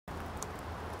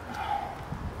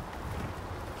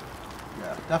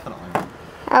Definitely.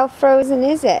 How frozen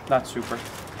is it? Not super.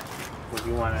 What do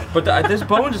you want to... But this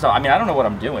bone just, I mean, I don't know what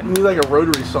I'm doing. You need like a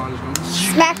rotary saw.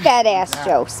 Smack that ass,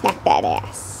 Joe. Smack that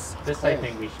ass. This I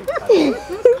think we should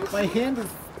cut. My hand is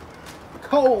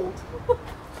cold.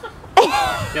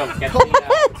 Yo, get me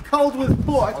It's cold with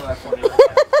force.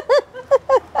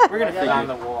 We're gonna Get on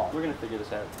the wall. We're gonna figure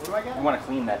this out. What do I get? I want to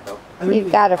clean that though.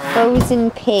 You've got a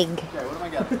frozen pig. Okay, what am I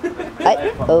getting?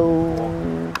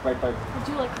 Uh-oh. Right, Would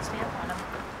you like to stamp on him?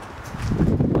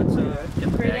 Let's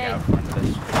get the bag out front of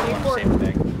this. I want to save the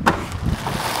bag.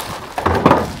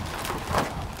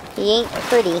 He ain't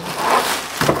pretty.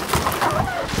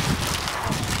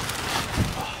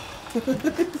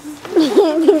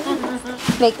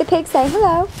 Make the pig say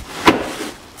hello.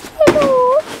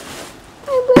 Hello.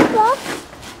 I'm with Rock.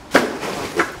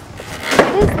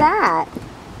 What is that?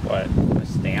 What? A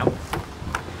stamp?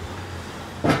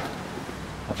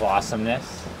 Of awesomeness?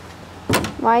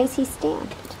 Why is he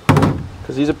stamped?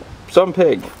 Because he's some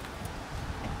pig.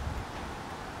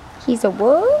 He's a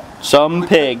what? Some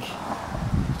pig.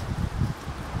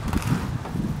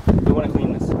 We want to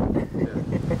clean this.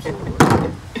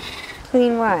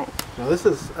 Clean what? No, this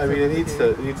is. I mean, it needs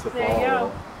to fall. There you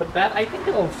go. But that, I think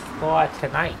it'll thaw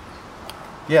tonight.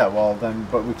 Yeah, well then,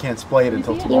 but we can't splay it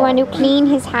until tomorrow. You want to right? clean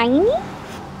his hiney?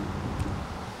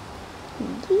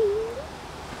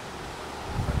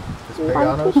 This You pig want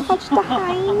on to us? touch the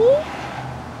hiney?